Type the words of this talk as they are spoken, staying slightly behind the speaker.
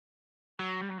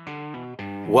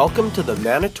Welcome to the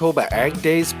Manitoba Ag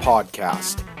Days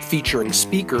podcast, featuring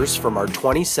speakers from our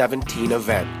 2017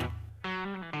 event.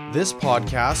 This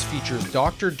podcast features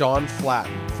Dr. Don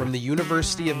Flaten from the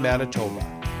University of Manitoba,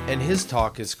 and his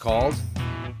talk is called,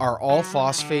 Are All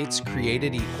Phosphates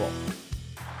Created Equal?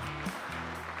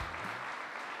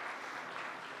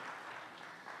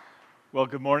 Well,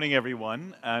 good morning,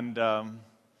 everyone. And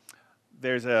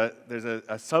there's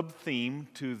a sub-theme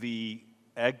to the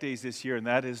Ag Days this year, and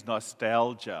that is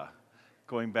nostalgia.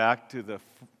 Going back to the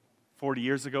 40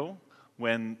 years ago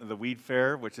when the Weed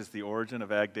Fair, which is the origin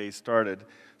of Ag Days, started.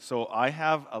 So I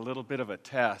have a little bit of a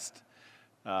test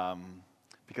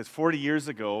because 40 years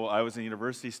ago I was a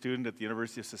university student at the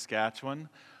University of Saskatchewan,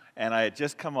 and I had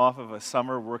just come off of a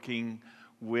summer working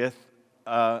with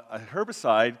a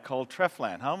herbicide called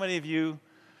Flaten. How many of you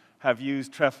have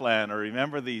used Flaten or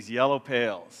remember these yellow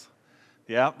pails?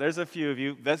 Yeah, there's a few of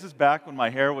you. This is back when my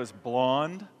hair was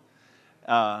blonde,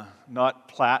 not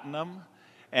platinum,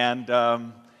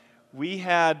 and we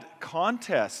had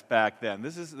contests back then.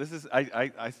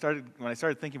 I started when I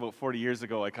started thinking about 40 years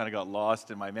ago. I kind of got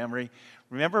lost in my memory.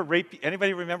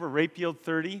 Anybody remember Rapefield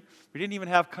 30? We didn't even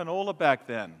have canola back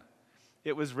then.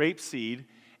 It was rapeseed.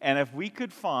 And if we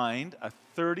could find a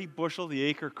 30 bushel the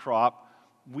acre crop,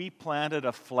 we planted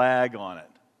a flag on it.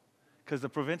 Because the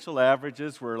provincial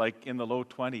averages were like in the low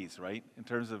 20s, right, in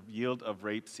terms of yield of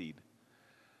rapeseed.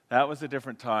 That was a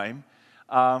different time.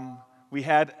 We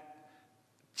had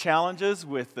challenges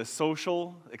with the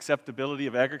social acceptability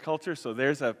of agriculture. So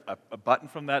there's a button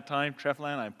from that time,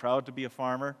 Flaten, I'm proud to be a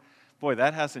farmer. Boy,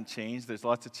 that hasn't changed. There's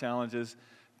lots of challenges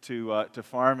to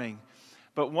farming.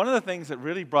 But one of the things that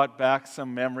really brought back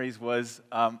some memories was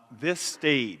this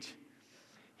stage,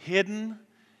 hidden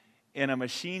in a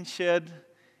machine shed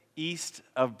east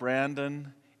of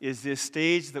Brandon, is this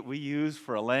stage that we use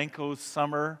for Elanco's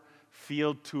summer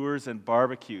field tours and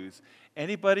barbecues.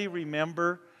 Anybody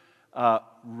remember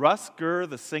Russ Gurr,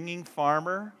 the singing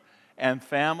farmer, and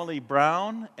Family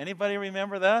Brown? Anybody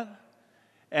remember that?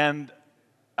 And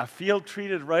a field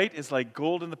treated right is like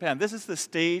gold in the pan. This is the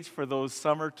stage for those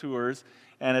summer tours,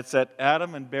 and it's at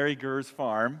Adam and Barry Gurr's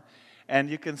farm. And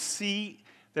you can see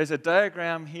there's a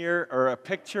diagram here, or a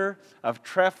picture of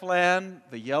Flaten,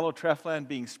 the yellow Flaten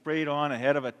being sprayed on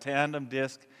ahead of a tandem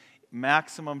disc,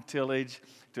 maximum tillage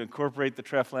to incorporate the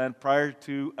Flaten prior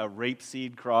to a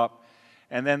rapeseed crop.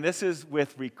 And then this is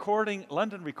with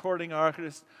London recording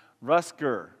artist Russ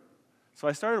Gurr. So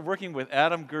I started working with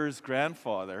Adam Gurr's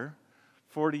grandfather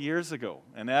 40 years ago.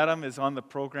 And Adam is on the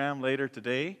program later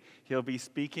today. He'll be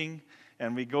speaking,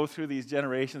 and we go through these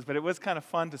generations. But it was kind of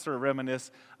fun to sort of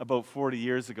reminisce about 40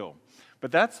 years ago.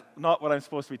 But that's not what I'm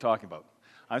supposed to be talking about.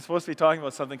 I'm supposed to be talking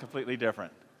about something completely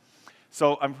different.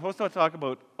 So I'm supposed to talk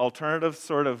about alternative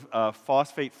sort of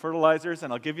phosphate fertilizers,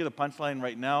 and I'll give you the punchline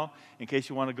right now in case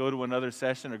you want to go to another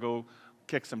session or go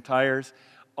kick some tires.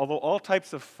 Although all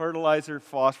types of fertilizer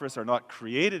phosphorus are not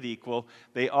created equal,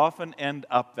 they often end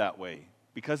up that way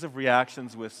because of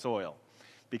reactions with soil.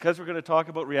 Because we're going to talk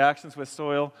about reactions with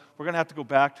soil, we're going to have to go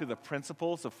back to the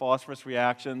principles of phosphorus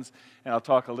reactions, and I'll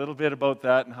talk a little bit about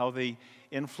that and how they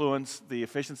influence the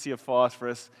efficiency of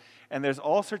phosphorus. And there's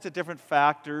all sorts of different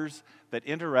factors that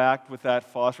interact with that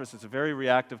phosphorus. It's a very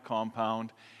reactive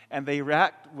compound, and they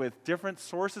react with different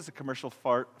sources of commercial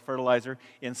fertilizer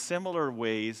in similar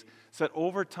ways, so that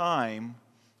over time,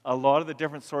 a lot of the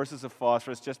different sources of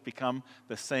phosphorus just become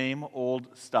the same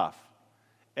old stuff.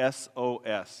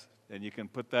 SOS, and you can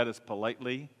put that as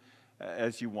politely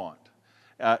as you want.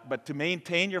 But to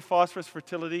maintain your phosphorus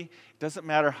fertility, it doesn't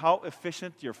matter how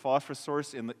efficient your phosphorus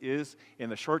source is in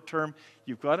the short term,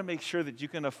 you've got to make sure that you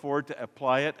can afford to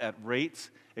apply it at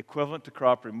rates equivalent to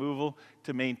crop removal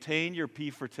to maintain your pea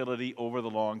fertility over the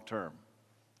long term.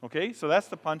 Okay, so that's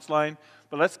the punchline,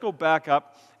 but let's go back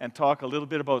up and talk a little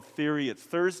bit about theory. It's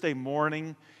Thursday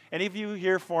morning. Any of you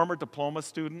here former diploma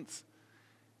students?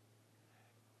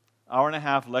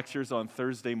 Hour-and-a-half lectures on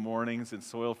Thursday mornings in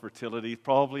soil fertility.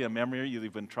 Probably a memory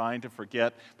you've been trying to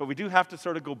forget. But we do have to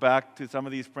sort of go back to some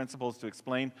of these principles to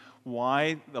explain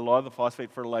why a lot of the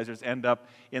phosphate fertilizers end up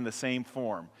in the same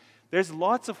form. There's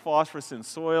lots of phosphorus in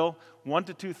soil,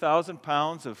 1,000 to 2,000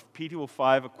 pounds of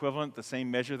P2O5 equivalent, the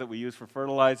same measure that we use for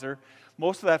fertilizer.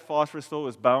 Most of that phosphorus, though,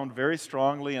 is bound very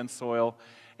strongly in soil,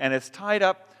 and it's tied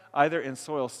up either in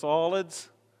soil solids,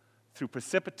 through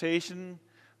precipitation,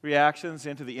 reactions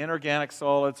into the inorganic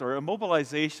solids, or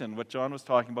immobilization, what John was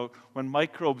talking about, when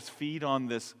microbes feed on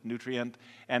this nutrient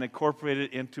and incorporate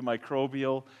it into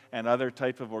microbial and other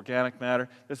type of organic matter.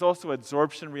 There's also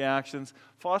adsorption reactions.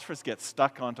 Phosphorus gets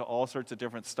stuck onto all sorts of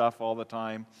different stuff all the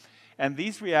time. And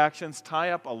these reactions tie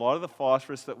up a lot of the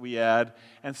phosphorus that we add.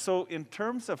 And so in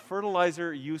terms of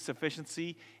fertilizer use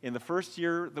efficiency, in the first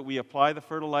year that we apply the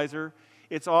fertilizer,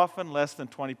 it's often less than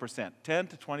 20%, 10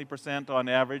 to 20% on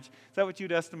average. Is that what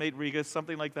you'd estimate, Riga?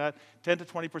 Something like that? 10 to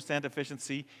 20%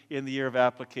 efficiency in the year of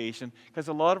application, because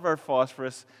a lot of our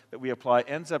phosphorus that we apply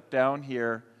ends up down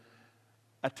here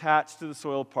attached to the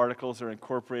soil particles or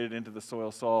incorporated into the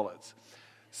soil solids.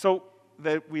 So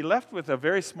that we left with a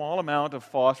very small amount of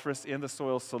phosphorus in the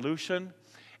soil solution,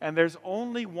 and there's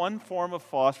only one form of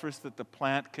phosphorus that the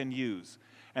plant can use,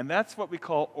 and that's what we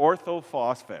call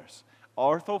orthophosphorus.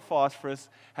 Orthophosphorus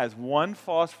has one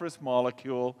phosphorus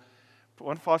molecule,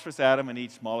 one phosphorus atom in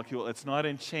each molecule. It's not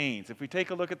in chains. If we take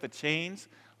a look at the chains,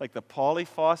 like the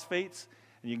polyphosphates,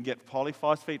 and you can get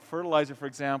polyphosphate fertilizer, for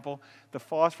example, the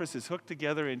phosphorus is hooked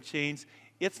together in chains.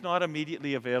 It's not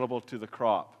immediately available to the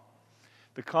crop.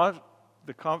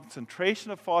 The concentration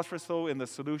of phosphorus, though, in the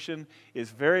solution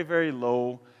is very, very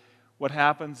low. What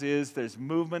happens is there's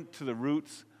movement to the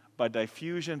roots by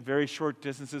diffusion, very short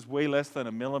distances, way less than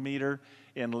a millimeter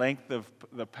in length of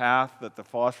the path that the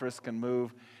phosphorus can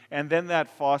move. And then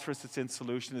that phosphorus that's in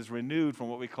solution is renewed from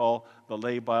what we call the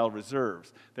labile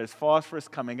reserves. There's phosphorus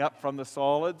coming up from the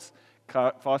solids,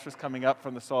 phosphorus coming up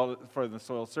from the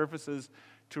soil surfaces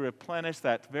to replenish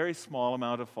that very small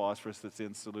amount of phosphorus that's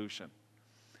in solution.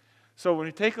 So when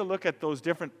you take a look at those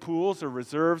different pools or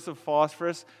reserves of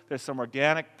phosphorus, there's some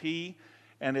organic P,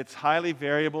 and it's highly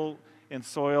variable in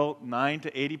soil. 9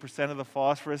 to 80% of the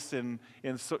phosphorus in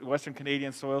Western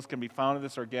Canadian soils can be found in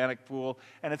this organic pool,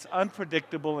 and it's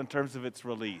unpredictable in terms of its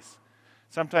release.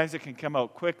 Sometimes it can come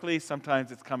out quickly,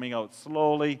 sometimes it's coming out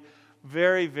slowly.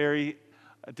 Very, very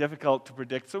difficult to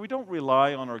predict. So we don't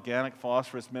rely on organic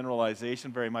phosphorus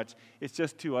mineralization very much. It's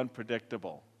just too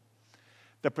unpredictable.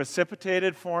 The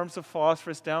precipitated forms of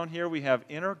phosphorus down here, we have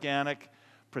inorganic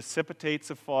precipitates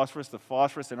of phosphorus. The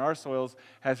phosphorus in our soils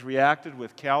has reacted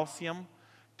with calcium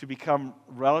to become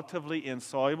relatively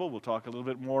insoluble. We'll talk a little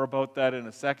bit more about that in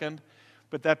a second.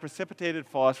 But that precipitated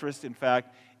phosphorus, in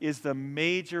fact, is the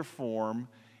major form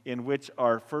in which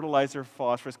our fertilizer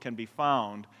phosphorus can be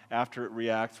found after it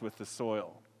reacts with the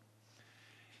soil.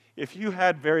 If you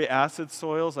had very acid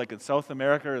soils, like in South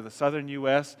America or the southern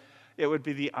U.S., it would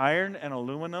be the iron and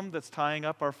aluminum that's tying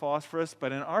up our phosphorus,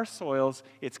 but in our soils,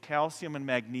 it's calcium and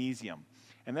magnesium.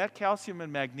 And that calcium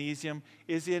and magnesium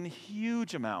is in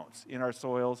huge amounts in our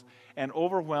soils and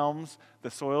overwhelms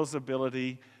the soil's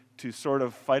ability to sort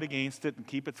of fight against it and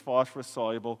keep its phosphorus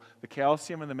soluble. The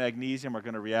calcium and the magnesium are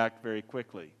going to react very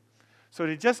quickly. So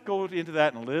to just go into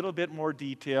that in a little bit more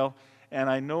detail, and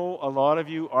I know a lot of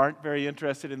you aren't very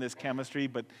interested in this chemistry,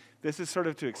 but this is sort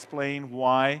of to explain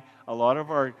why a lot of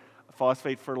our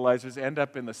phosphate fertilizers end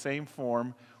up in the same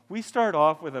form. We start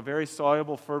off with a very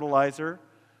soluble fertilizer,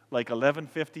 like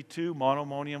 1152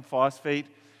 monoammonium phosphate.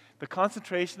 The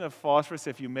concentration of phosphorus,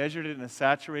 if you measured it in a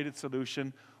saturated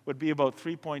solution, would be about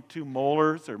 3.2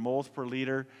 molars or moles per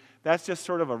liter. That's just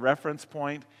sort of a reference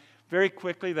point. Very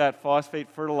quickly, that phosphate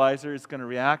fertilizer is going to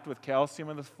react with calcium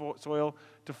in the soil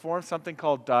to form something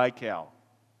called dical.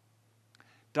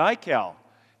 Dical.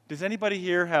 Does anybody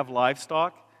here have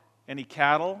livestock? Any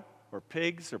cattle or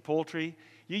pigs or poultry?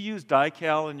 You use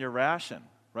dical in your ration,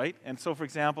 right? And so, for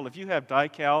example, if you have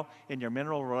dical in your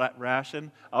mineral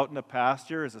ration out in the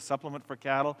pasture as a supplement for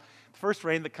cattle, the first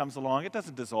rain that comes along, it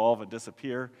doesn't dissolve and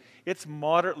disappear. It's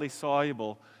moderately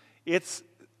soluble. Its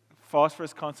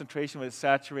phosphorus concentration with its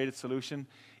saturated solution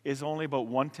is only about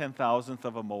 1/10,000th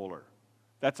of a molar.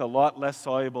 That's a lot less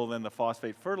soluble than the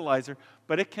phosphate fertilizer,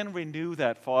 but it can renew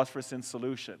that phosphorus in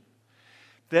solution.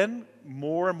 Then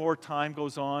more and more time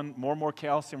goes on, more and more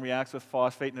calcium reacts with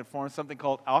phosphate, and it forms something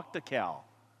called octacal.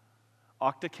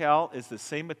 Octacal is the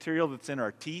same material that's in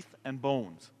our teeth and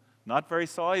bones. Not very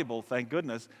soluble, thank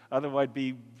goodness, otherwise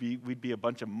we'd be a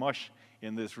bunch of mush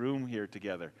in this room here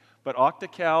together. But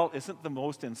octacal isn't the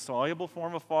most insoluble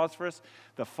form of phosphorus.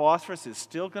 The phosphorus is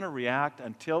still going to react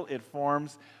until it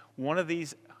forms one of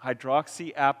these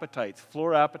hydroxyapatites,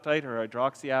 fluorapatite or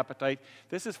hydroxyapatite.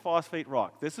 This is phosphate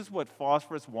rock. This is what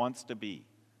phosphorus wants to be.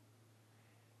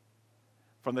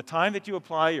 From the time that you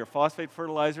apply your phosphate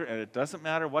fertilizer, and it doesn't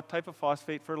matter what type of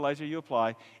phosphate fertilizer you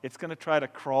apply, it's going to try to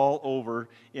crawl over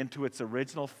into its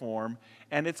original form,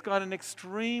 and it's got an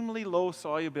extremely low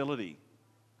solubility,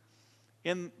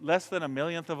 in less than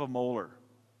 1/1,000,000th of a molar.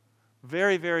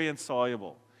 Very, very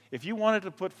insoluble. If you wanted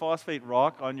to put phosphate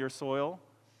rock on your soil,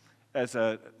 as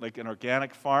like an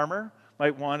organic farmer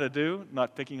might want to do,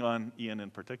 not picking on Ian in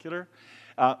particular,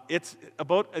 it's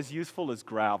about as useful as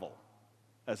gravel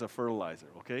as a fertilizer,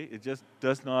 okay? It just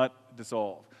does not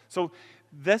dissolve. So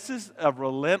this is a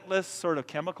relentless sort of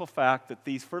chemical fact that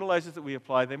these fertilizers that we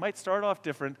apply, they might start off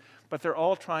different, but they're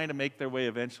all trying to make their way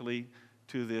eventually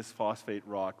to this phosphate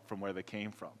rock from where they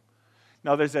came from.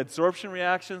 Now, there's adsorption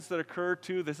reactions that occur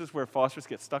too. This is where phosphorus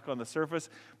gets stuck on the surface,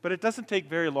 but it doesn't take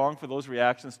very long for those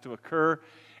reactions to occur,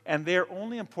 and they're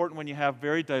only important when you have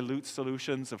very dilute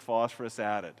solutions of phosphorus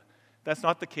added. That's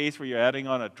not the case where you're adding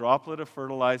on a droplet of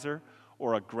fertilizer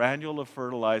or a granule of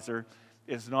fertilizer.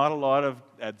 It's not a lot of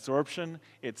adsorption,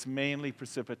 it's mainly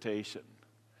precipitation.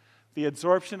 The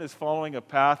adsorption is following a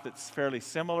path that's fairly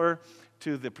similar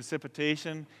to the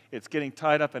precipitation. It's getting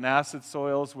tied up in acid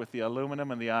soils with the aluminum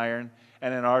and the iron,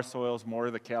 and in our soils more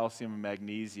of the calcium and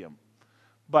magnesium.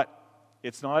 But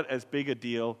it's not as big a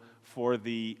deal for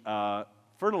the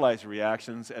fertilizer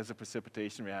reactions as the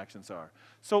precipitation reactions are.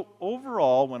 So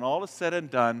overall, when all is said and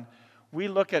done, we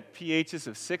look at pHs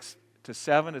of 6 to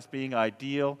 7 as being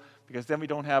ideal, because then we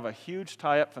don't have a huge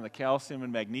tie-up from the calcium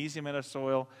and magnesium in our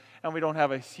soil, and we don't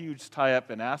have a huge tie-up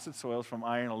in acid soils from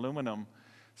iron and aluminum.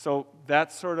 So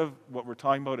that's sort of what we're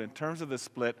talking about in terms of the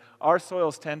split. Our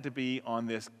soils tend to be on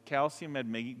this calcium and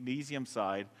magnesium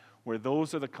side, where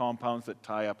those are the compounds that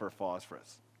tie up our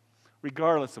phosphorus,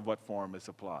 regardless of what form is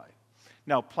applied.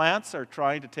 Now, plants are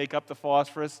trying to take up the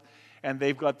phosphorus, and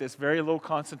they've got this very low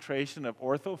concentration of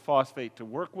orthophosphate to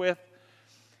work with,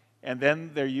 and then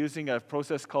they're using a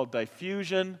process called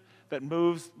diffusion that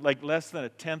moves like less than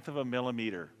 1/10 of a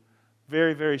millimeter,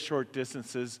 very, very short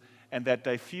distances, and that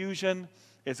diffusion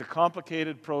is a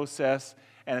complicated process,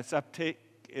 and its uptake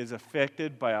is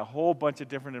affected by a whole bunch of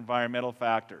different environmental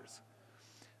factors.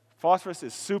 Phosphorus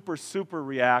is super, super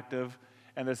reactive,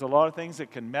 and there's a lot of things that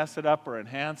can mess it up or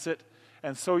enhance it.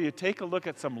 And so you take a look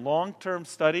at some long-term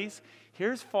studies.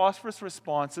 Here's phosphorus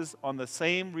responses on the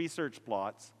same research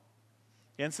plots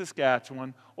in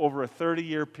Saskatchewan over a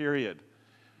 30-year period.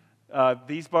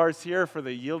 These bars here are for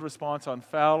the yield response on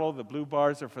fallow. The blue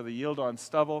bars are for the yield on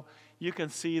stubble. You can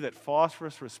see that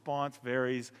phosphorus response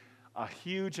varies a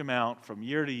huge amount from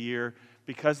year to year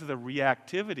because of the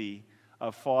reactivity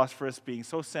of phosphorus being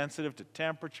so sensitive to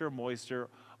temperature, moisture,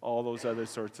 all those other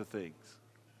sorts of things.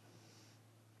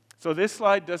 So this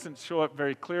slide doesn't show up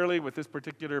very clearly with this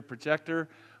particular projector,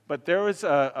 but there was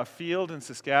a field in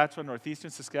Saskatchewan, northeastern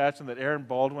Saskatchewan, that Aaron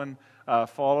Baldwin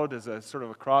followed as a sort of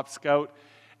a crop scout.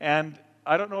 And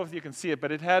I don't know if you can see it,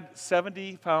 but it had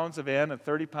 70 pounds of N and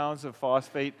 30 pounds of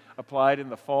phosphate applied in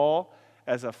the fall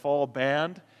as a fall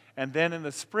band. And then in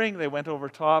the spring, they went over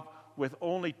top with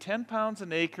only 10 pounds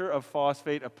an acre of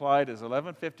phosphate applied as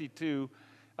 1152.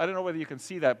 I don't know whether you can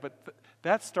see that, but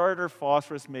that starter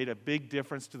phosphorus made a big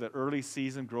difference to the early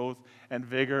season growth and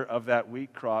vigor of that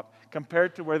wheat crop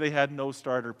compared to where they had no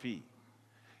starter P.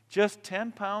 Just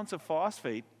 10 pounds of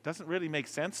phosphate doesn't really make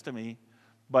sense to me,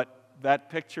 but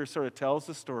that picture sort of tells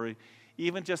the story.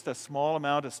 Even just a small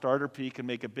amount of starter P can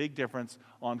make a big difference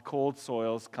on cold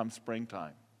soils come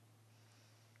springtime.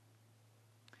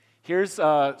 Here's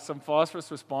some phosphorus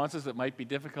responses that might be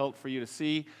difficult for you to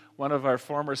see. One of our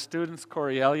former students,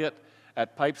 Corey Elliott,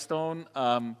 at Pipestone,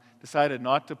 decided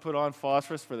not to put on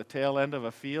phosphorus for the tail end of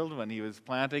a field when he was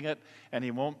planting it, and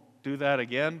he won't do that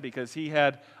again because he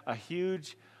had a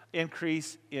huge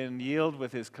increase in yield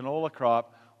with his canola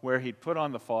crop where he'd put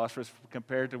on the phosphorus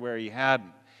compared to where he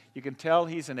hadn't. You can tell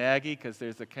he's an Aggie because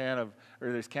there's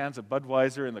cans of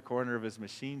Budweiser in the corner of his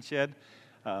machine shed.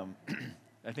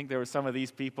 I think there were some of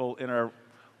these people in our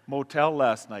motel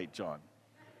last night, John.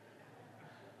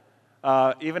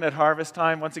 Even at harvest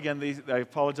time, once again, I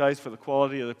apologize for the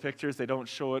quality of the pictures. They don't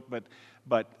show it,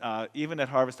 but even at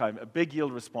harvest time, a big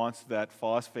yield response to that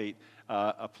phosphate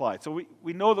applied. So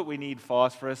we know that we need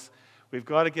phosphorus. We've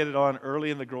got to get it on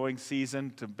early in the growing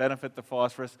season to benefit the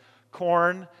phosphorus.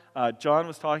 Corn, John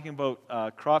was talking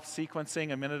about crop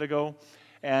sequencing a minute ago,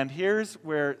 and here's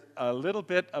where a little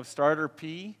bit of starter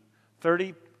P,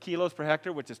 30 kilos per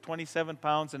hectare, which is 27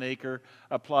 pounds an acre,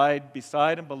 applied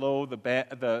beside and below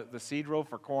the seed row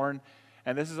for corn.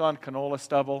 And this is on canola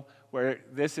stubble, where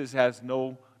this has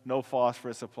no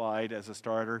phosphorus applied as a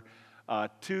starter.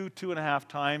 2.5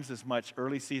 times as much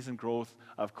early season growth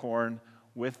of corn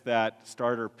with that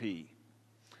starter P.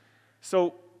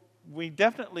 So we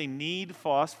definitely need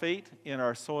phosphate in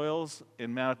our soils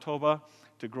in Manitoba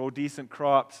to grow decent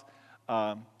crops.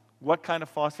 What kind of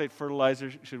phosphate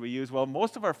fertilizer should we use? Well,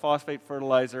 most of our phosphate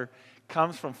fertilizer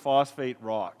comes from phosphate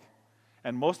rock.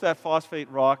 And most of that phosphate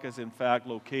rock is in fact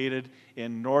located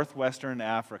in northwestern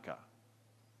Africa.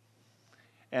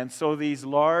 And so these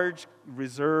large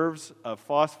reserves of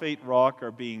phosphate rock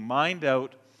are being mined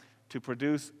out to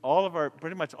produce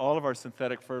pretty much all of our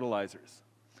synthetic fertilizers.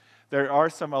 There are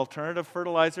some alternative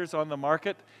fertilizers on the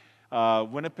market.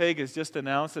 Winnipeg has just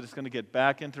announced that it's going to get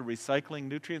back into recycling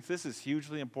nutrients. This is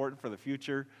hugely important for the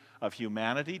future of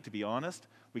humanity, to be honest.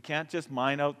 We can't just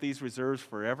mine out these reserves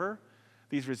forever.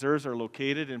 These reserves are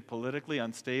located in politically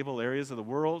unstable areas of the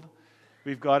world.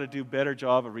 We've got to do a better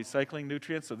job of recycling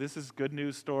nutrients, so this is a good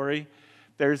news story.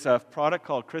 There's a product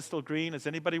called Crystal Green. Has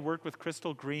anybody worked with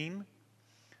Crystal Green?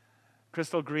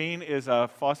 Crystal Green is a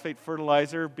phosphate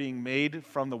fertilizer being made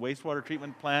from the wastewater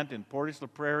treatment plant in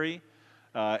Portage-la-Prairie,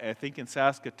 I think in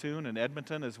Saskatoon and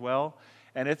Edmonton as well.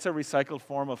 And it's a recycled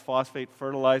form of phosphate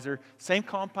fertilizer, same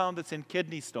compound that's in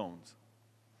kidney stones.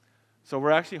 So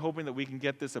we're actually hoping that we can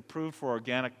get this approved for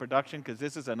organic production, because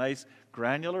this is a nice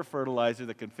granular fertilizer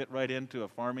that can fit right into a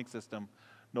farming system,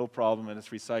 no problem, and it's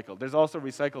recycled. There's also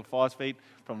recycled phosphate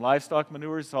from livestock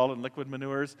manures, solid and liquid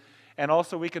manures, and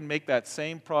also we can make that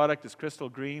same product as Crystal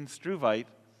Green. Struvite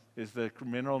is the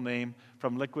mineral name,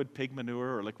 from liquid pig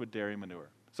manure or liquid dairy manure.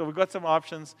 So we've got some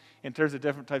options in terms of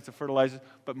different types of fertilizers,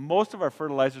 but most of our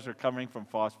fertilizers are coming from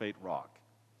phosphate rock.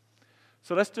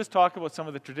 So let's just talk about some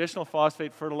of the traditional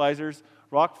phosphate fertilizers.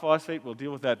 Rock phosphate, we'll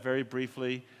deal with that very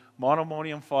briefly.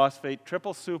 Monoammonium phosphate,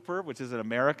 triple super, which is an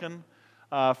American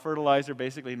fertilizer,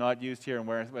 basically not used here in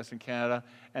Western Canada,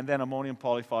 and then ammonium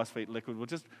polyphosphate liquid. We'll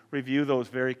just review those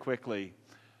very quickly.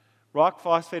 Rock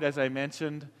phosphate, as I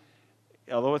mentioned,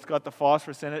 although it's got the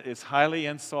phosphorus in it, is highly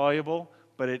insoluble,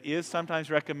 but it is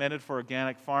sometimes recommended for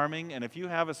organic farming. And if you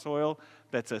have a soil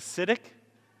that's acidic,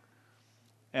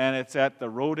 and it's at the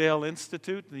Rodale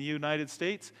Institute in the United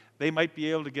States, they might be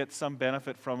able to get some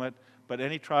benefit from it. But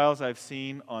any trials I've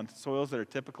seen on soils that are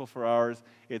typical for ours,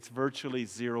 it's virtually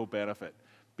zero benefit.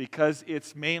 Because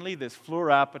it's mainly this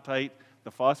fluorapatite,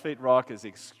 the phosphate rock is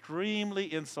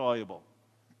extremely insoluble.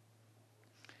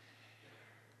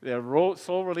 The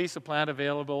sole release of plant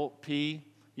available P,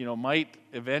 might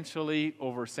eventually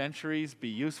over centuries be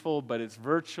useful, but it's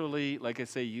virtually, like I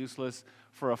say, useless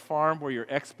for a farm where you're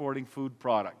exporting food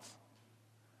products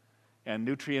and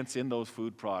nutrients in those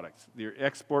food products. Your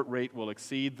export rate will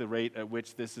exceed the rate at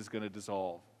which this is going to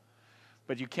dissolve.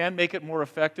 But you can make it more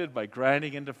effective by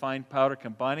grinding into fine powder,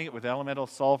 combining it with elemental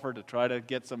sulfur to try to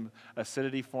get some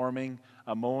acidity forming,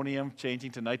 ammonium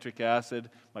changing to nitric acid,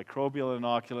 microbial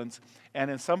inoculants, and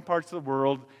in some parts of the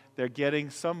world, they're getting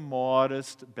some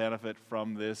modest benefit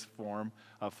from this form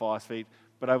of phosphate,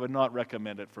 but I would not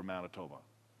recommend it for Manitoba.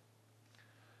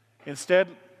 Instead,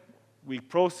 we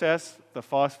process the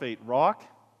phosphate rock.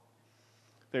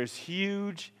 There's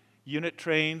huge unit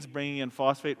trains bringing in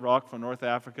phosphate rock from North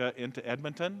Africa into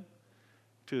Edmonton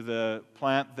to the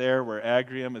plant there where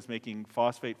Agrium is making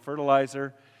phosphate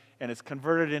fertilizer, and it's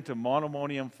converted into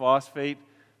monoammonium phosphate,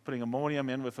 putting ammonium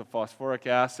in with a phosphoric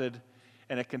acid,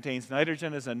 and it contains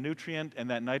nitrogen as a nutrient, and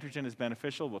that nitrogen is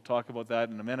beneficial. We'll talk about that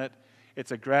in a minute.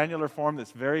 It's a granular form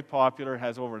that's very popular,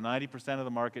 has over 90% of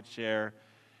the market share.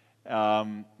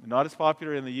 Not as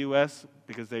popular in the U.S.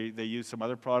 because they use some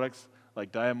other products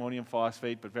like diammonium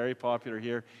phosphate, but very popular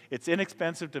here. It's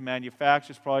inexpensive to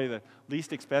manufacture. It's probably the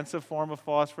least expensive form of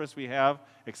phosphorus we have,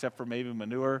 except for maybe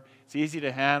manure. It's easy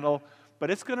to handle, but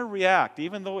it's going to react.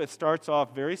 Even though it starts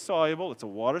off very soluble, it's a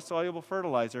water-soluble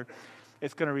fertilizer,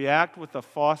 it's going to react with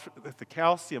the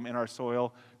calcium in our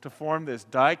soil to form this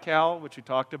dical, which we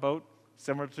talked about,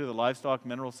 similar to the livestock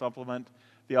mineral supplement,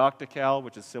 the octacal,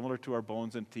 which is similar to our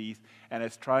bones and teeth, and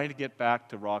it's trying to get back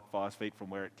to rock phosphate from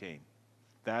where it came.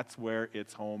 That's where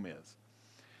its home is.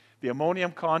 The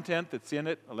ammonium content that's in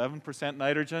it, 11%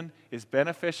 nitrogen, is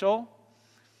beneficial,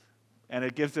 and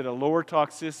it gives it a lower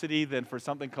toxicity than for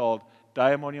something called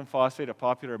diammonium phosphate, a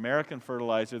popular American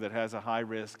fertilizer that has a high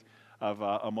risk of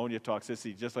ammonia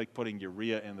toxicity, just like putting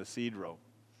urea in the seed row.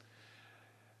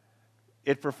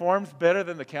 It performs better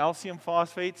than the calcium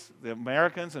phosphates. The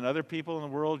Americans and other people in the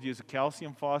world use a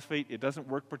calcium phosphate. It doesn't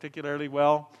work particularly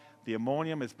well. The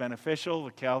ammonium is beneficial,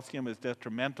 the calcium is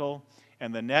detrimental,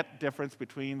 and the net difference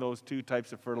between those two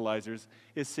types of fertilizers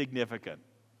is significant.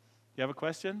 You have a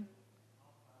question?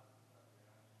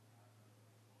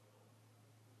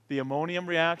 The ammonium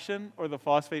reaction or the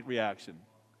phosphate reaction?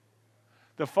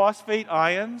 The phosphate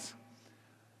ions,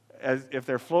 if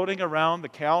they're floating around, the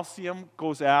calcium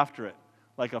goes after it,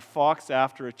 like a fox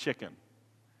after a chicken.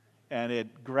 And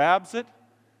it grabs it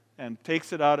and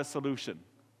takes it out of solution.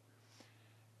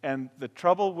 And the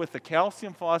trouble with the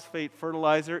calcium phosphate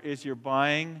fertilizer is you're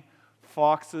buying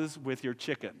foxes with your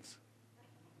chickens.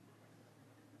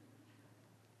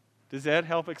 Does that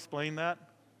help explain that?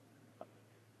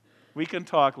 We can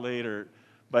talk later,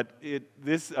 but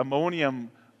this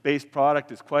ammonium-based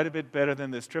product is quite a bit better than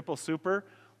this triple super,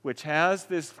 which has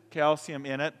this calcium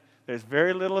in it. There's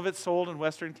very little of it sold in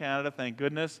Western Canada, thank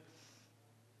goodness.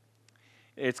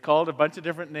 It's called a bunch of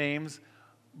different names,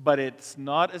 but it's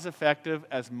not as effective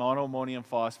as monoammonium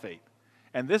phosphate.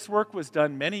 And this work was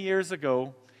done many years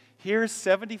ago. Here's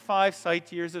 75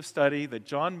 site years of study that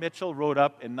John Mitchell wrote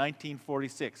up in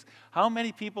 1946. How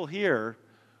many people here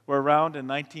were around in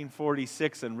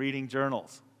 1946 and reading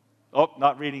journals? Oh,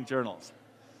 not reading journals.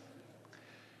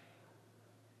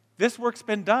 This work's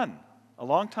been done a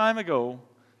long time ago.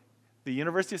 The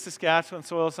University of Saskatchewan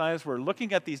soil scientists were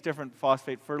looking at these different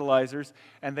phosphate fertilizers,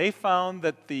 and they found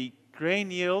that the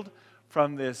grain yield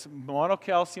from this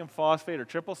monocalcium phosphate or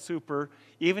triple super,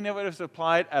 even if it was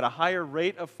applied at a higher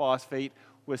rate of phosphate,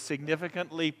 was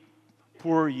significantly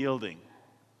poor yielding.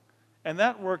 And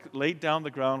that work laid down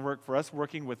the groundwork for us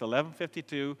working with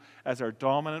 1152 as our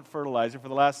dominant fertilizer for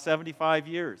the last 75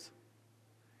 years.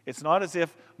 It's not as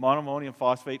if monoammonium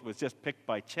phosphate was just picked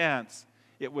by chance.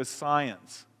 It was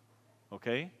science.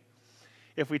 Okay?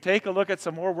 If we take a look at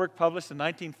some more work published in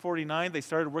 1949, they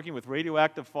started working with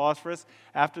radioactive phosphorus.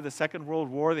 After the Second World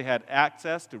War, they had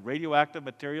access to radioactive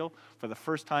material for the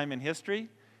first time in history,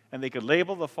 and they could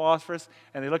label the phosphorus,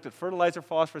 and they looked at fertilizer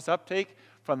phosphorus uptake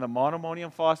from the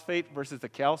monoammonium phosphate versus the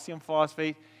calcium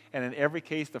phosphate, and in every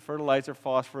case, the fertilizer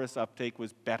phosphorus uptake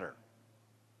was better.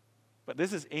 But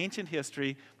this is ancient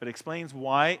history, but explains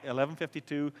why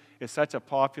 1152 is such a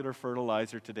popular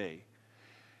fertilizer today.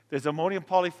 There's ammonium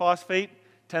polyphosphate,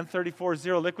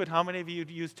 1034-0 liquid. How many of you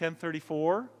use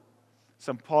 1034?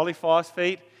 Some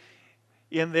polyphosphate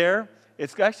in there.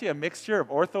 It's actually a mixture of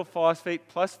orthophosphate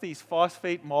plus these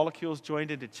phosphate molecules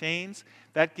joined into chains.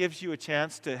 That gives you a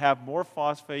chance to have more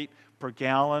phosphate per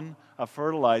gallon of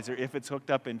fertilizer if it's hooked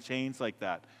up in chains like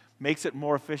that. Makes it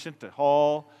more efficient to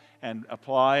haul and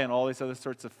apply and all these other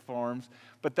sorts of forms.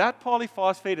 But that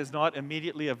polyphosphate is not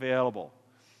immediately available.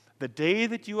 The day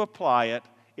that you apply it,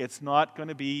 it's not going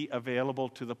to be available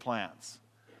to the plants.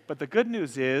 But the good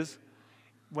news is,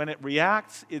 when it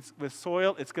reacts with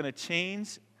soil, it's going to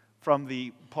change from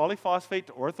the polyphosphate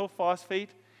to orthophosphate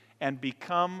and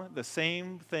become the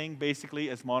same thing basically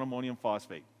as monoammonium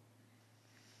phosphate.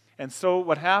 And so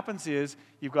what happens is,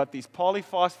 you've got these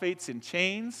polyphosphates in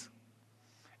chains,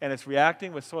 and it's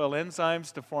reacting with soil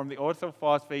enzymes to form the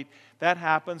orthophosphate. That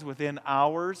happens within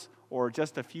hours or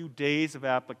just a few days of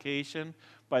application.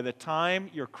 By the time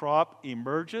your crop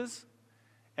emerges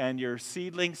and your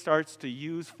seedling starts to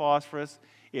use phosphorus,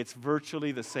 it's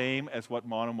virtually the same as what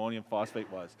monoammonium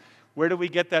phosphate was. Where do we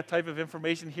get that type of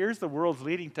information? Here's the world's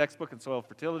leading textbook in soil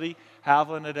fertility,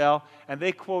 Haviland et al., and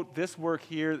they quote this work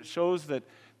here that shows that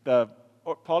the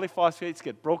polyphosphates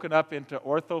get broken up into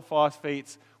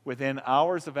orthophosphates within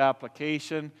hours of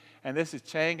application, and this is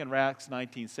Chang and Rax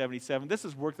 1977. This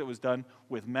is work that was done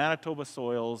with Manitoba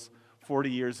soils 40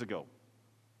 years ago.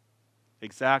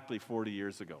 Exactly 40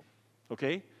 years ago.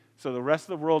 Okay? So the rest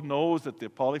of the world knows that the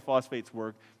polyphosphates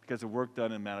work because of work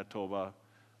done in Manitoba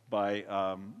by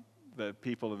the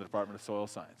people in the Department of Soil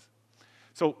Science.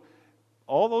 So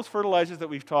all those fertilizers that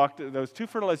we've those two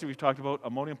fertilizers we've talked about,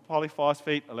 ammonium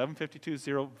polyphosphate,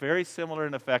 1152-0, very similar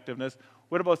in effectiveness.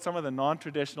 What about some of the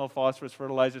non-traditional phosphorus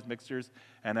fertilizers, mixtures,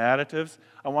 and additives?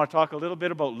 I want to talk a little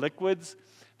bit about liquids.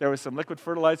 There was some liquid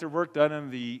fertilizer work done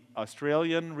in the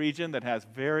Australian region that has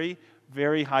very,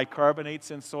 very high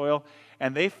carbonates in soil,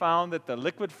 and they found that the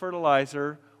liquid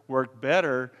fertilizer worked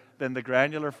better than the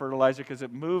granular fertilizer because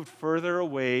it moved further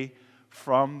away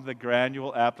from the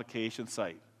granule application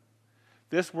site.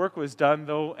 This work was done,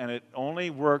 though, and it only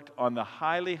worked on the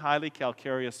highly, highly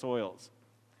calcareous soils.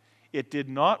 It did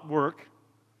not work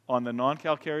on the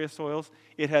non-calcareous soils.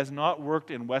 It has not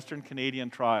worked in Western Canadian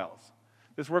trials.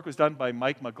 This work was done by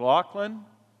Mike McLaughlin.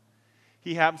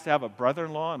 He happens to have a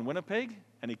brother-in-law in Winnipeg,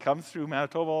 and he comes through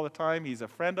Manitoba all the time. He's a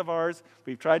friend of ours.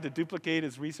 We've tried to duplicate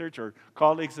his research, or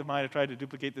colleagues of mine have tried to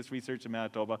duplicate this research in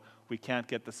Manitoba. We can't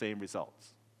get the same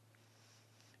results.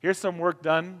 Here's some work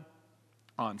done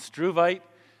on struvite,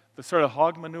 the sort of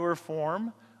hog manure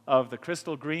form of the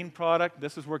crystal green product.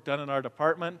 This was work done in our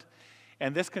department,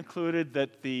 and this concluded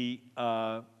that the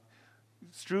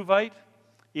struvite,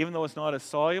 even though it's not as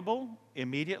soluble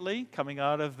immediately coming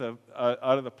out of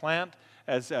the plant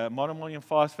as monoammonium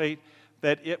phosphate,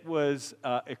 that it was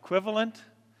equivalent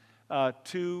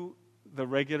to the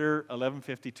regular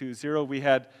 1152-0. We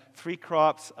had 3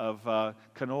 crops of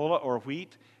canola or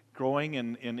wheat growing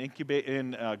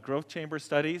in growth chamber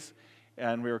studies,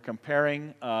 and we were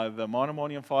comparing the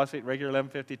monoammonium phosphate, regular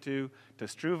 1152, to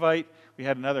struvite. We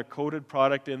had another coated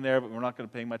product in there, but we're not going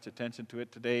to pay much attention to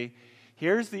it today.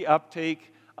 Here's the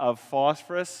uptake of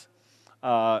phosphorus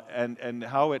and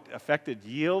how it affected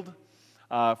yield.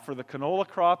 For the canola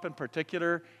crop in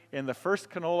particular, in the first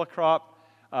canola crop,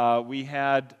 we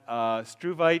had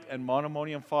struvite and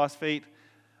monoammonium phosphate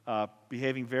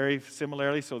behaving very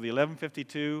similarly. So the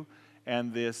 1152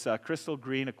 and this crystal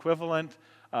green equivalent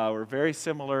were very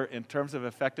similar in terms of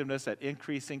effectiveness at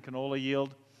increasing canola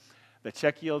yield. The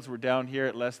check yields were down here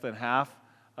at less than half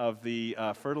of the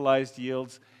fertilized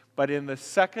yields. But in the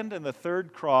second and the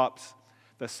third crops,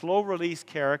 the slow release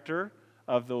character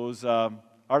of those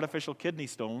artificial kidney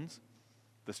stones,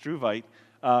 the struvite,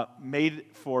 made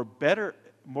for better,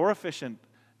 more efficient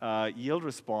yield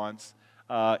response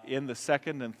in the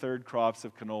second and third crops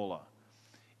of canola.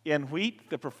 In wheat,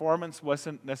 the performance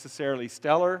wasn't necessarily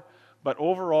stellar, but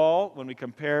overall, when we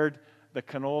compared the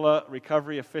canola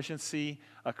recovery efficiency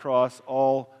across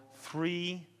all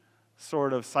three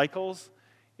sort of cycles,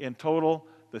 in total,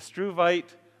 the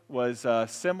struvite was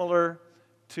similar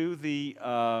to the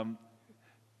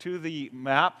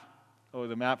map. Oh,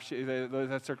 the map,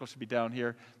 that circle should be down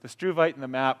here. The struvite and the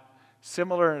map,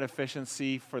 similar in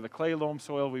efficiency for the clay loam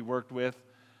soil we worked with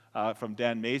from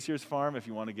Dan Mazier's farm, if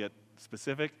you want to get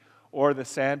specific, or the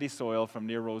sandy soil from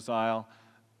near Rose Isle.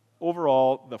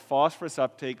 Overall, the phosphorus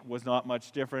uptake was not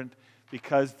much different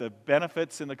because the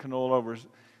benefits in the canola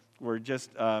were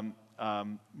just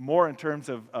more in terms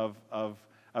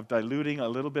of diluting a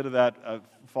little bit of that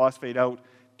phosphate out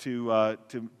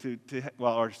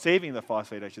or saving the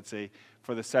phosphate, I should say,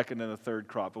 for the second and the third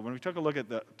crop. But when we took a look at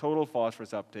the total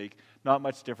phosphorus uptake, not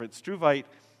much different. Struvite,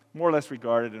 more or less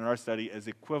regarded in our study as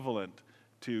equivalent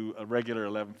to a regular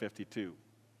 1152.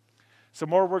 Some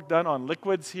more work done on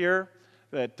liquids here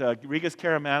that Rigas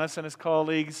Karamanis and his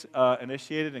colleagues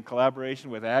initiated in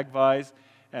collaboration with AgVise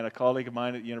and a colleague of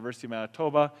mine at the University of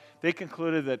Manitoba. They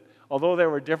concluded that although there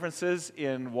were differences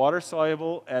in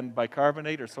water-soluble and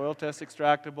bicarbonate or soil test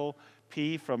extractable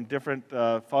P from different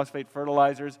phosphate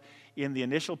fertilizers in the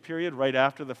initial period right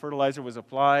after the fertilizer was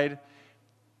applied,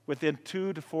 within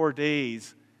 2 to 4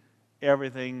 days,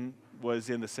 everything was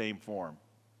in the same form.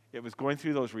 It was going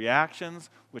through those reactions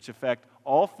which affect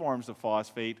all forms of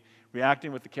phosphate,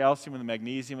 reacting with the calcium and the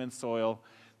magnesium in soil.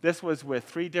 This was with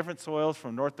 3 different soils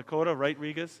from North Dakota, right,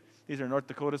 Rigas? These are North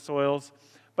Dakota soils,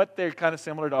 but they're kind of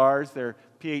similar to ours. They're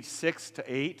pH 6 to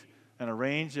 8 and a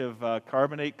range of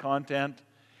carbonate content.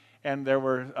 And there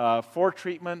were 4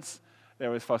 treatments. There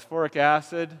was phosphoric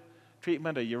acid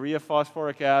treatment, a urea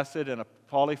phosphoric acid, and a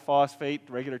polyphosphate,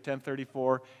 regular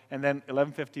 1034, and then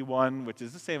 1151, which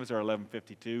is the same as our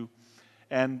 1152.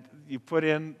 And you put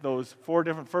in those 4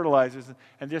 different fertilizers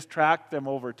and just track them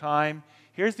over time.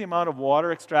 Here's the amount of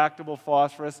water extractable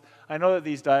phosphorus. I know that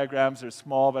these diagrams are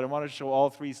small, but I want to show all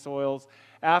 3 soils.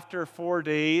 After 4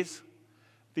 days,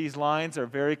 these lines are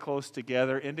very close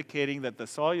together, indicating that the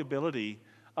solubility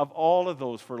of all of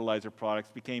those fertilizer products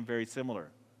became very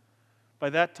similar. By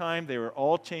that time, they were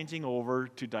all changing over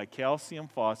to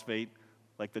dicalcium phosphate,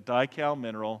 like the dical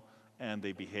mineral, and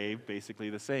they behaved basically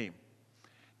the same.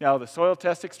 Now, the soil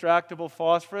test extractable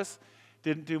phosphorus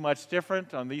didn't do much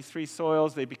different. On these 3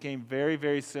 soils, they became very,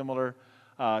 very similar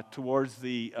towards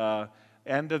the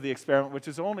end of the experiment, which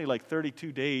is only like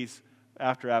 32 days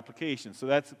after application. So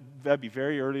that'd be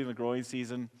very early in the growing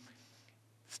season.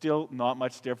 Still not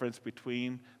much difference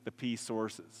between the P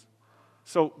sources.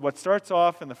 So what starts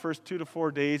off in the first 2 to 4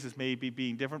 days is maybe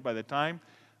being different. By the time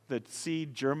the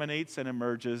seed germinates and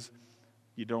emerges,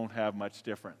 you don't have much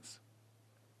difference.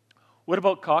 What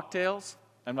about cocktails?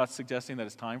 I'm not suggesting that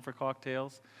it's time for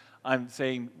cocktails. I'm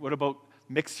saying, what about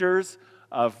mixtures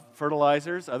of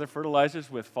fertilizers, other fertilizers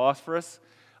with phosphorus?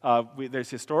 There's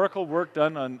historical work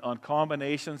done on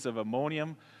combinations of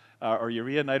ammonium or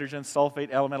urea, nitrogen,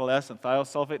 sulfate, elemental S, and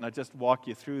thiosulfate, and I'll just walk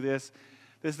you through this.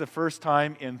 This is the first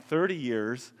time in 30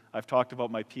 years I've talked about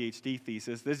my PhD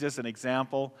thesis. This is just an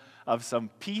example of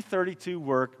some P32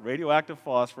 work, radioactive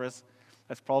phosphorus.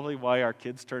 That's probably why our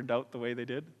kids turned out the way they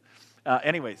did.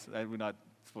 Anyways, we're not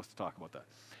supposed to talk about that.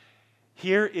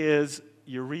 Here is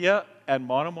urea and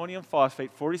monoammonium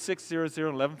phosphate, 4600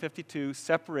 and 1152,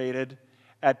 separated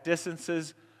at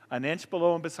distances 1 inch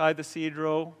below and beside the seed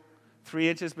row, 3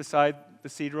 inches beside the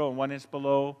seed row and 1 inch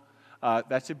below.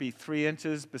 That should be 3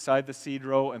 inches beside the seed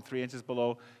row and 3 inches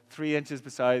below, 3 inches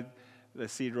beside the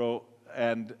seed row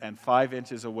and 5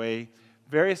 inches away.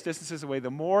 Various distances away. The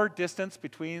more distance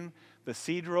between the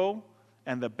seed row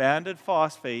and the banded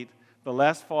phosphate, the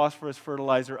less phosphorus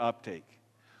fertilizer uptake.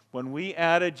 When we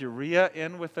added urea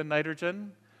in with the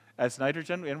nitrogen, as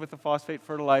nitrogen in with the phosphate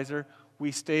fertilizer,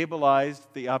 we stabilized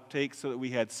the uptake so that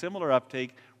we had similar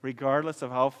uptake regardless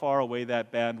of how far away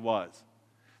that band was.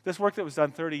 This work that was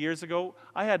done 30 years ago,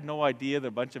 I had no idea that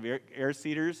a bunch of air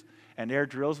seeders and air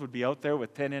drills would be out there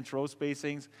with 10-inch row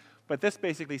spacings. But this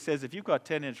basically says if you've got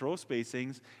 10-inch row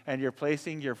spacings and you're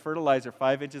placing your fertilizer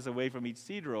 5 inches away from each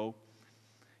seed row,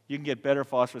 You can get better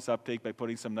phosphorus uptake by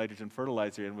putting some nitrogen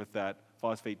fertilizer in with that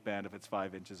phosphate band if it's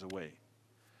 5 inches away.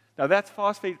 Now that's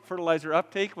phosphate fertilizer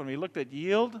uptake. When we looked at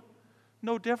yield,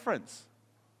 no difference.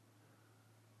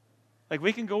 Like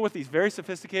we can go with these very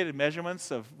sophisticated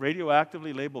measurements of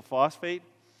radioactively labeled phosphate,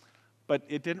 but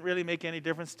it didn't really make any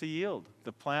difference to yield.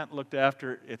 The plant looked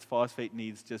after its phosphate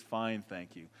needs just fine,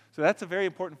 thank you. So that's a very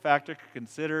important factor to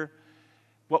consider.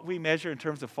 What we measure in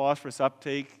terms of phosphorus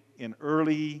uptake in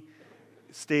early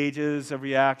stages of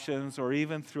reactions or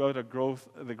even throughout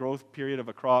the growth period of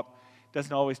a crop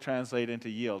doesn't always translate into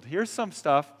yield. Here's some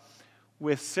stuff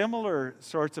with similar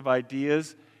sorts of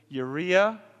ideas.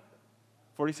 Urea,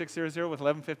 4600 with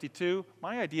 1152.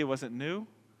 My idea wasn't new.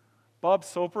 Bob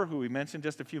Soper, who we mentioned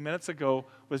just a few minutes ago,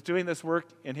 was doing this work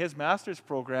in his master's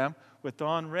program with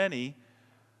Don Rennie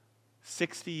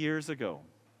 60 years ago.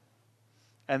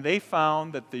 And they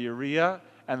found that the urea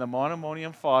and the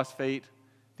monoammonium phosphate,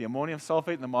 the ammonium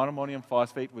sulfate and the monoammonium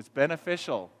phosphate was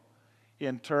beneficial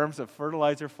in terms of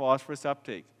fertilizer phosphorus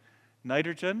uptake.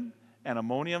 Nitrogen and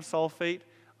ammonium sulfate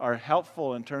are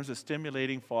helpful in terms of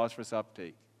stimulating phosphorus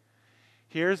uptake.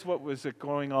 Here's what was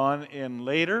going on in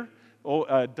later.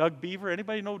 Doug Beaver,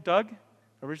 anybody know Doug?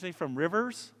 Originally from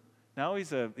Rivers. Now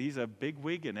he's a big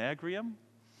wig in Agrium.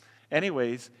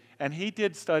 Anyways, and he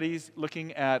did studies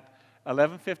looking at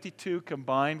 1152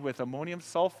 combined with ammonium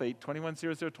sulfate,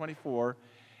 210024,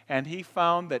 and he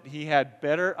found that he had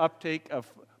better uptake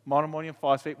of monoammonium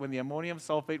phosphate when the ammonium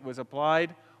sulfate was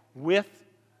applied with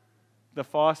the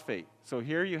phosphate. So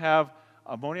here you have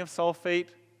ammonium sulfate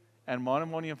and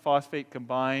monoammonium phosphate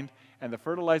combined, and the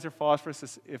fertilizer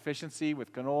phosphorus efficiency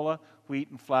with canola, wheat,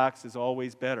 and flax is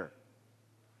always better.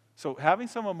 So having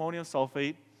some ammonium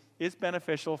sulfate is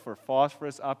beneficial for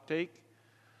phosphorus uptake.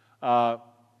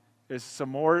 There's some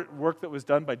more work that was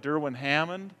done by Derwin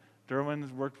Hammond. Derwin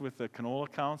has worked with the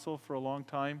Canola Council for a long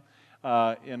time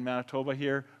in Manitoba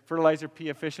here. Fertilizer P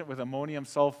efficient with ammonium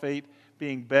sulfate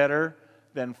being better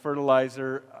than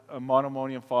fertilizer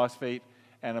monoammonium phosphate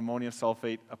and ammonium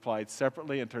sulfate applied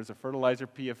separately in terms of fertilizer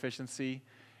P efficiency.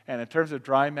 And in terms of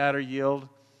dry matter yield,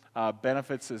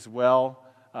 benefits as well,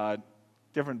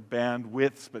 different band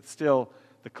widths, but still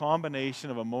the combination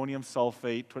of ammonium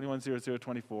sulfate,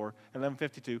 210024, and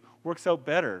 1152, works out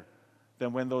better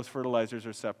than when those fertilizers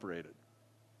are separated.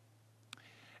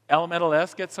 Elemental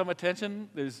S gets some attention.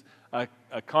 There's a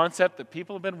concept that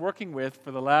people have been working with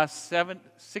for the last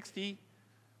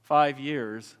 65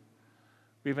 years.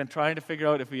 We've been trying to figure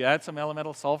out if we add some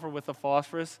elemental sulfur with the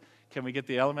phosphorus, can we get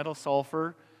the elemental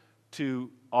sulfur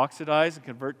to oxidize and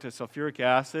convert to sulfuric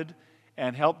acid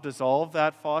and help dissolve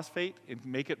that phosphate and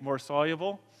make it more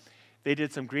soluble. They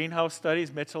did some greenhouse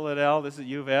studies, Mitchell et al., this is at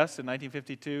U of S in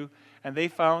 1952, and they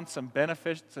found some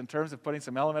benefits in terms of putting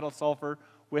some elemental sulfur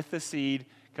with the seed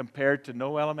compared to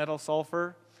no elemental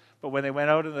sulfur. But when they went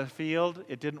out in the field,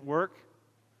 it didn't work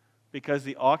because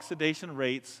the oxidation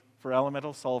rates for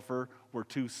elemental sulfur were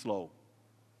too slow.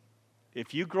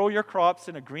 If you grow your crops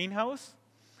in a greenhouse,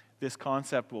 this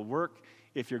concept will work.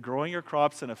 If you're growing your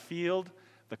crops in a field,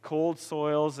 the cold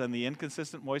soils and the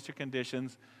inconsistent moisture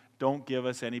conditions don't give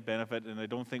us any benefit, and I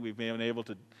don't think we've been able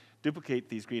to duplicate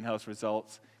these greenhouse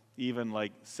results even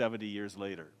like 70 years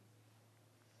later.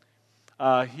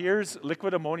 Here's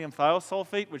liquid ammonium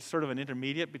thiosulfate, which is sort of an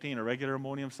intermediate between a regular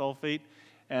ammonium sulfate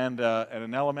and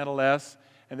an elemental S.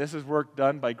 And this is work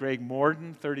done by Greg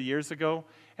Morden 30 years ago,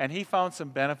 and he found some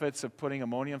benefits of putting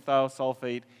ammonium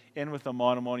thiosulfate in with the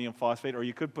monoammonium phosphate, or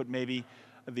you could put maybe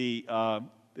the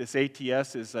this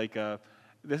ATS is like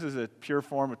this is a pure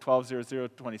form of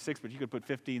 120026, but you could put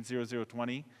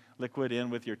 150020 liquid in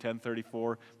with your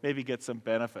 1034, maybe get some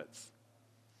benefits.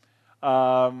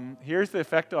 Here's the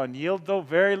effect on yield, though.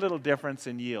 Very little difference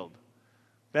in yield.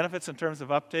 Benefits in terms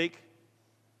of uptake,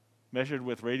 measured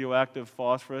with radioactive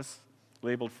phosphorus,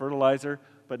 labeled fertilizer,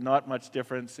 but not much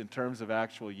difference in terms of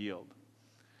actual yield.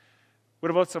 What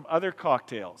about some other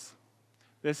cocktails?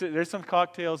 There's some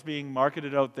cocktails being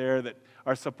marketed out there that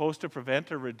are supposed to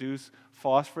prevent or reduce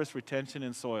phosphorus retention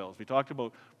in soils. We talked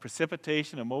about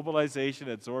precipitation, immobilization,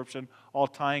 adsorption, all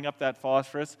tying up that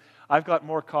phosphorus. I've got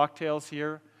more cocktails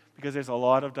here because there's a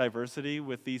lot of diversity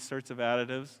with these sorts of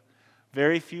additives.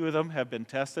 Very few of them have been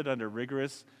tested under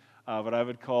rigorous, what I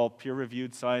would call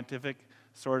peer-reviewed scientific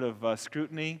sort of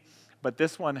scrutiny, but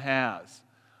this one has.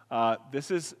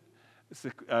 This is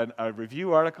a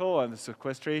review article on the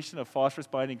sequestration of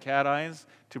phosphorus-binding cations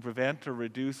to prevent or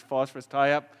reduce phosphorus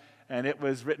tie-up, and it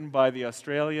was written by the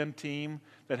Australian team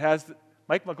that has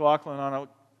Mike McLaughlin on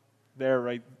out there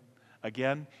right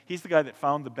again. He's the guy that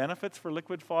found the benefits for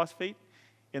liquid phosphate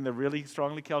in the really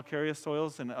strongly calcareous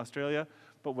soils in Australia,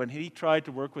 but when he tried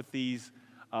to work with these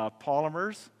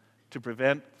polymers to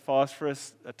prevent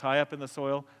phosphorus tie-up in the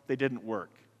soil. They didn't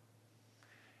work.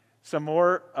 Some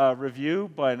more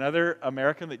review by another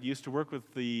American that used to work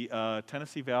with the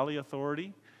Tennessee Valley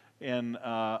Authority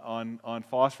on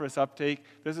phosphorus uptake.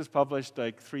 This was published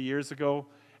like 3 years ago,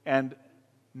 and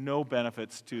no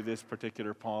benefits to this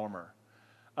particular polymer.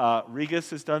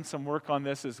 Regis has done some work on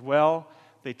this as well.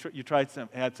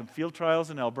 Had some field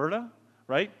trials in Alberta,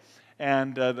 right?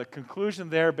 And the conclusion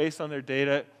there, based on their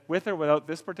data, with or without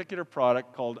this particular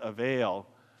product called Avail,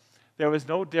 there was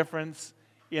no difference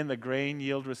in the grain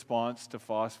yield response to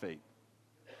phosphate.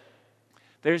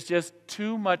 There's just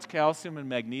too much calcium and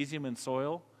magnesium in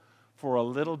soil for a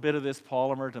little bit of this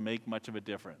polymer to make much of a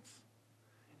difference.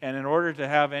 And in order to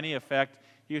have any effect,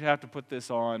 you'd have to put this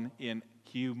on in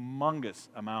humongous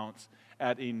amounts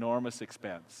at enormous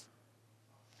expense.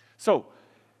 So,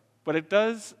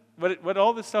 what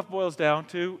all this stuff boils down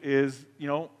to is,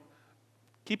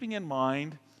 keeping in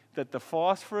mind that the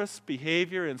phosphorus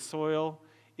behavior in soil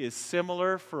is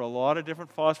similar for a lot of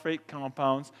different phosphate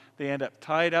compounds. They end up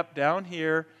tied up down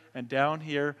here and down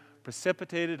here,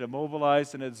 precipitated,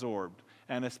 immobilized, and absorbed,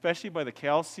 and especially by the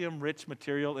calcium-rich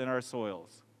material in our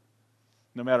soils.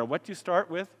 No matter what you start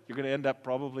with, you're going to end up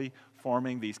probably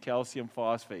forming these calcium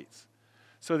phosphates.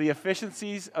 So the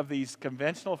efficiencies of these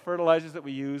conventional fertilizers that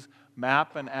we use,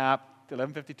 MAP and AP,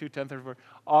 1152, 1034,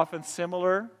 often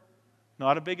similar,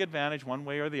 not a big advantage one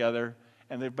way or the other,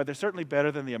 but they're certainly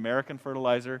better than the American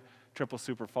fertilizer, triple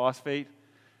superphosphate.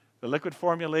 The liquid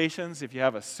formulations, if you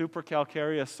have a super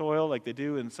calcareous soil like they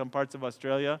do in some parts of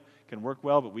Australia, can work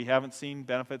well, but we haven't seen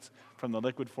benefits from the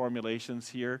liquid formulations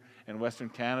here in Western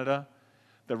Canada.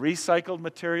 The recycled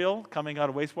material coming out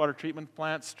of wastewater treatment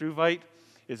plants, struvite,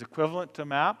 is equivalent to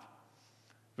MAP,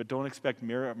 but don't expect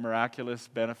miraculous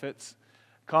benefits.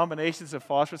 Combinations of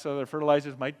phosphorus and other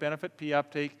fertilizers might benefit P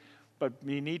uptake, but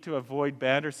you need to avoid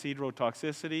band or seed row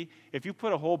toxicity. If you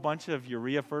put a whole bunch of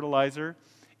urea fertilizer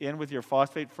in with your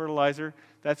phosphate fertilizer,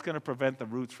 that's going to prevent the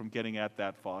roots from getting at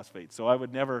that phosphate. So I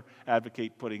would never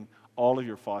advocate putting all of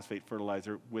your phosphate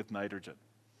fertilizer with nitrogen.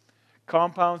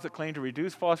 Compounds that claim to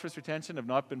reduce phosphorus retention have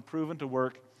not been proven to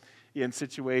work in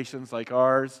situations like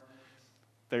ours.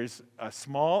 There's a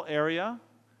small area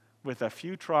with a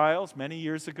few trials many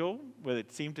years ago where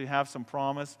it seemed to have some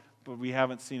promise, but we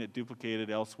haven't seen it duplicated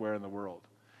elsewhere in the world.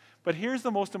 But here's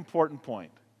the most important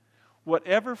point.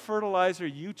 Whatever fertilizer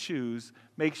you choose,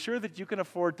 make sure that you can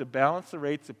afford to balance the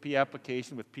rates of P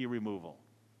application with P removal.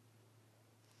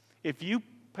 If you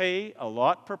pay a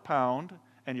lot per pound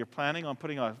and you're planning on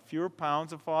putting on fewer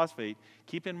pounds of phosphate,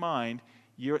 keep in mind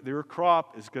your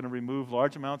crop is going to remove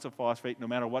large amounts of phosphate no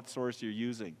matter what source you're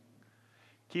using.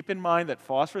 Keep in mind that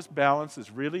phosphorus balance is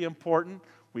really important.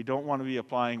 We don't want to be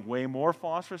applying way more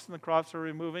phosphorus than the crops are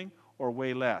removing or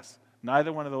way less.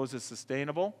 Neither one of those is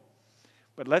sustainable.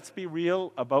 But let's be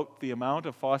real about the amount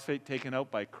of phosphate taken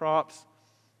out by crops.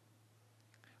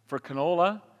 For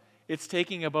canola, it's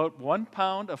taking about 1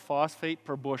 pound of phosphate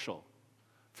per bushel.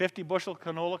 50 bushel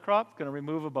canola crop going to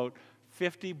remove about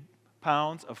 50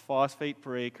 pounds of phosphate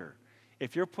per acre.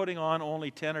 If you're putting on only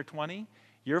 10 or 20,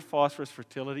 your phosphorus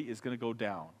fertility is going to go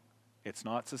down. It's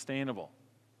not sustainable.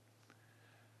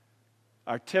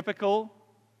 Our typical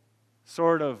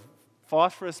sort of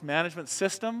phosphorus management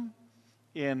system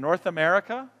in North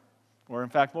America, or in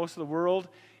fact most of the world,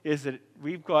 is that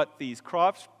we've got these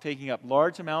crops taking up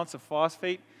large amounts of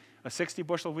phosphate. A 60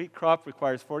 bushel wheat crop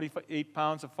requires 48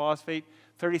 pounds of phosphate.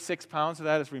 36 pounds of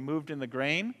that is removed in the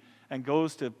grain and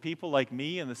goes to people like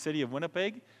me in the city of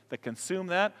Winnipeg that consume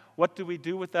that. What do we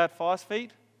do with that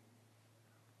phosphate?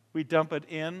 We dump it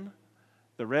in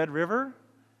the Red River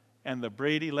and the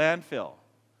Brady landfill.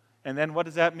 And then what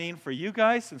does that mean for you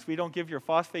guys? Since we don't give your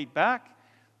phosphate back,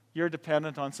 you're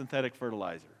dependent on synthetic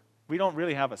fertilizer. We don't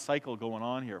really have a cycle going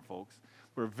on here, folks.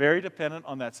 We're very dependent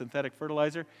on that synthetic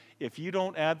fertilizer. If you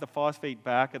don't add the phosphate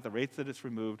back at the rates that it's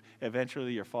removed,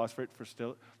 eventually your phosphorus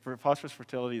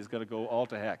fertility is going to go all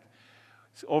to heck.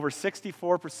 So over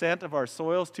 64% of our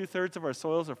soils, 2/3 of our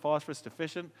soils are phosphorus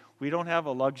deficient. We don't have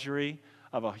a luxury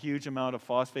of a huge amount of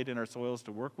phosphate in our soils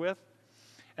to work with.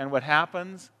 And what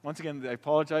happens, once again, I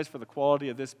apologize for the quality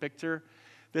of this picture.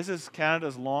 This is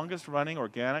Canada's longest running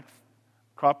organic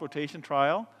crop rotation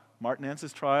trial, Martin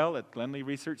Ence's trial at Glenlee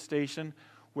Research Station,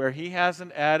 where he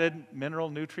hasn't added mineral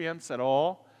nutrients at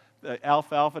all. The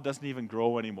alfalfa doesn't even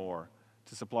grow anymore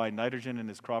to supply nitrogen in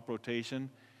his crop rotation.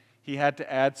 He had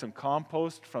to add some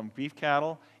compost from beef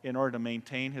cattle in order to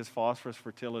maintain his phosphorus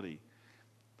fertility.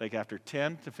 Like after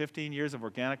 10 to 15 years of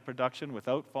organic production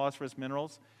without phosphorus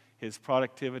minerals, His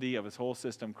productivity of his whole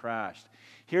system crashed.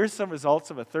 Here's some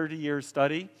results of a 30-year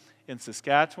study in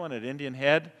Saskatchewan at Indian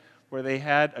Head, where they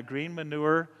had a green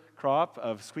manure crop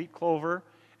of sweet clover,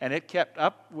 and it kept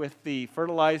up with the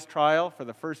fertilized trial for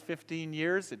the first 15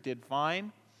 years. It did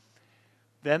fine.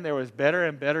 Then there was better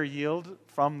and better yield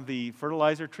from the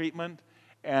fertilizer treatment,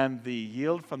 and the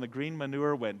yield from the green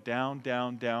manure went down,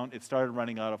 down, down. It started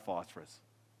running out of phosphorus.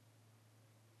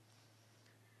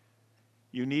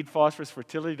 You need phosphorus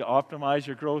fertility to optimize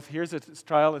your growth. Here's a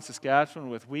trial in Saskatchewan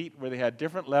with wheat where they had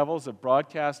different levels of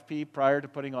broadcast P prior to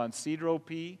putting on seed row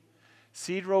P.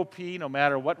 Seed row P, no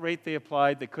matter what rate they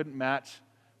applied, they couldn't match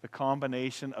the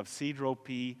combination of seed row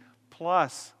P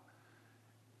plus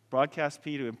broadcast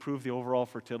P to improve the overall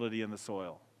fertility in the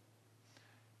soil.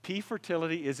 P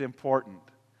fertility is important.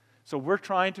 So we're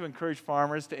trying to encourage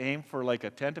farmers to aim for like a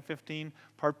 10 to 15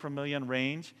 part per million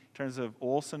range in terms of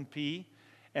Olsen P.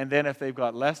 And then if they've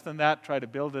got less than that, try to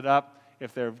build it up.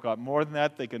 If they've got more than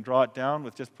that, they can draw it down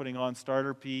with just putting on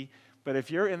starter P. But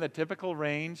if you're in the typical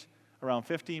range, around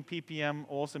 15 ppm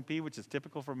Olsen P, which is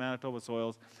typical for Manitoba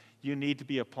soils, you need to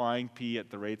be applying P at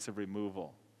the rates of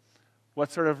removal.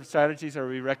 What sort of strategies are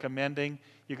we recommending?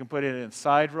 You can put it in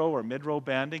side row or mid-row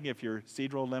banding if your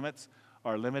seed row limits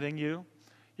are limiting you.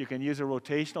 You can use a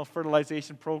rotational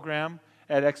fertilization program,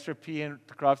 add extra P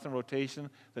into crops in rotation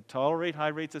that tolerate high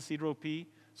rates of seed row P,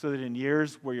 so that in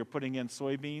years where you're putting in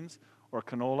soybeans or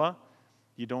canola,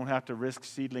 you don't have to risk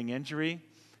seedling injury.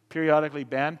 Periodically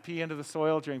band P into the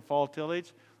soil during fall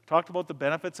tillage. Talked about the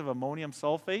benefits of ammonium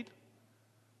sulfate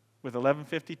with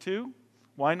 1152.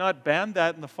 Why not band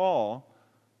that in the fall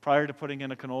prior to putting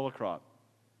in a canola crop?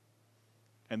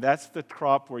 And that's the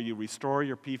crop where you restore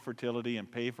your P fertility and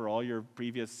pay for all your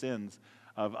previous sins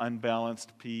of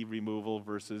unbalanced P removal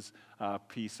versus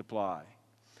P supply.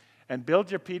 And build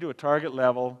your P to a target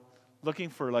level, looking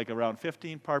for like around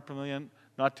 15 part per million,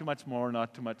 not too much more,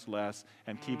 not too much less,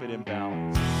 and keep it in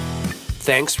balance.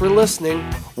 Thanks for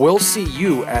listening. We'll see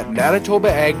you at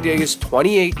Manitoba Ag Days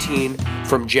 2018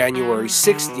 from January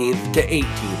 16th to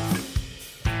 18th.